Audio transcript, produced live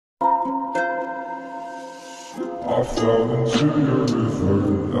I fell into your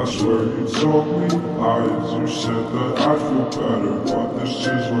river, that's where you told me lies. You said that I'd feel better, but this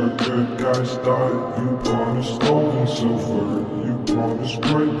is where good guys die. You promised gold and silver, you promised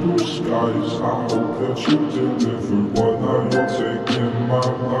bright blue skies. I hope that you deliver, but now you're taking my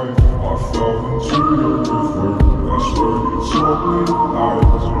life. I fell into your river, that's where you told me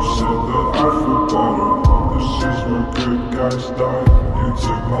lies. You said that I'd feel better, but this is where good guys die. You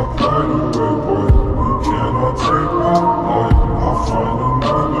took my pride away, boy, you cannot take my life. I'll find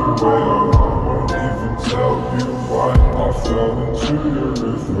another way out, I won't even tell you why. I fell into your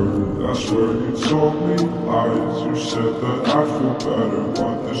river, that's where you told me lies. You said that I'd feel better,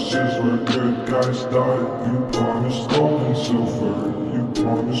 but this is where good guys die. You promised gold and silver, you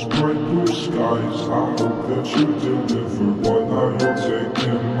promised bright blue skies. I hope that you deliver, but now you're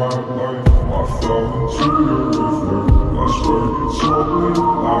taking my life. I fell into your river, that's where you told me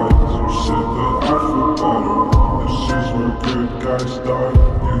lies. You said that I'd feel better, this is where good guys die.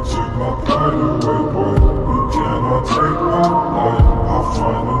 You took my pride away,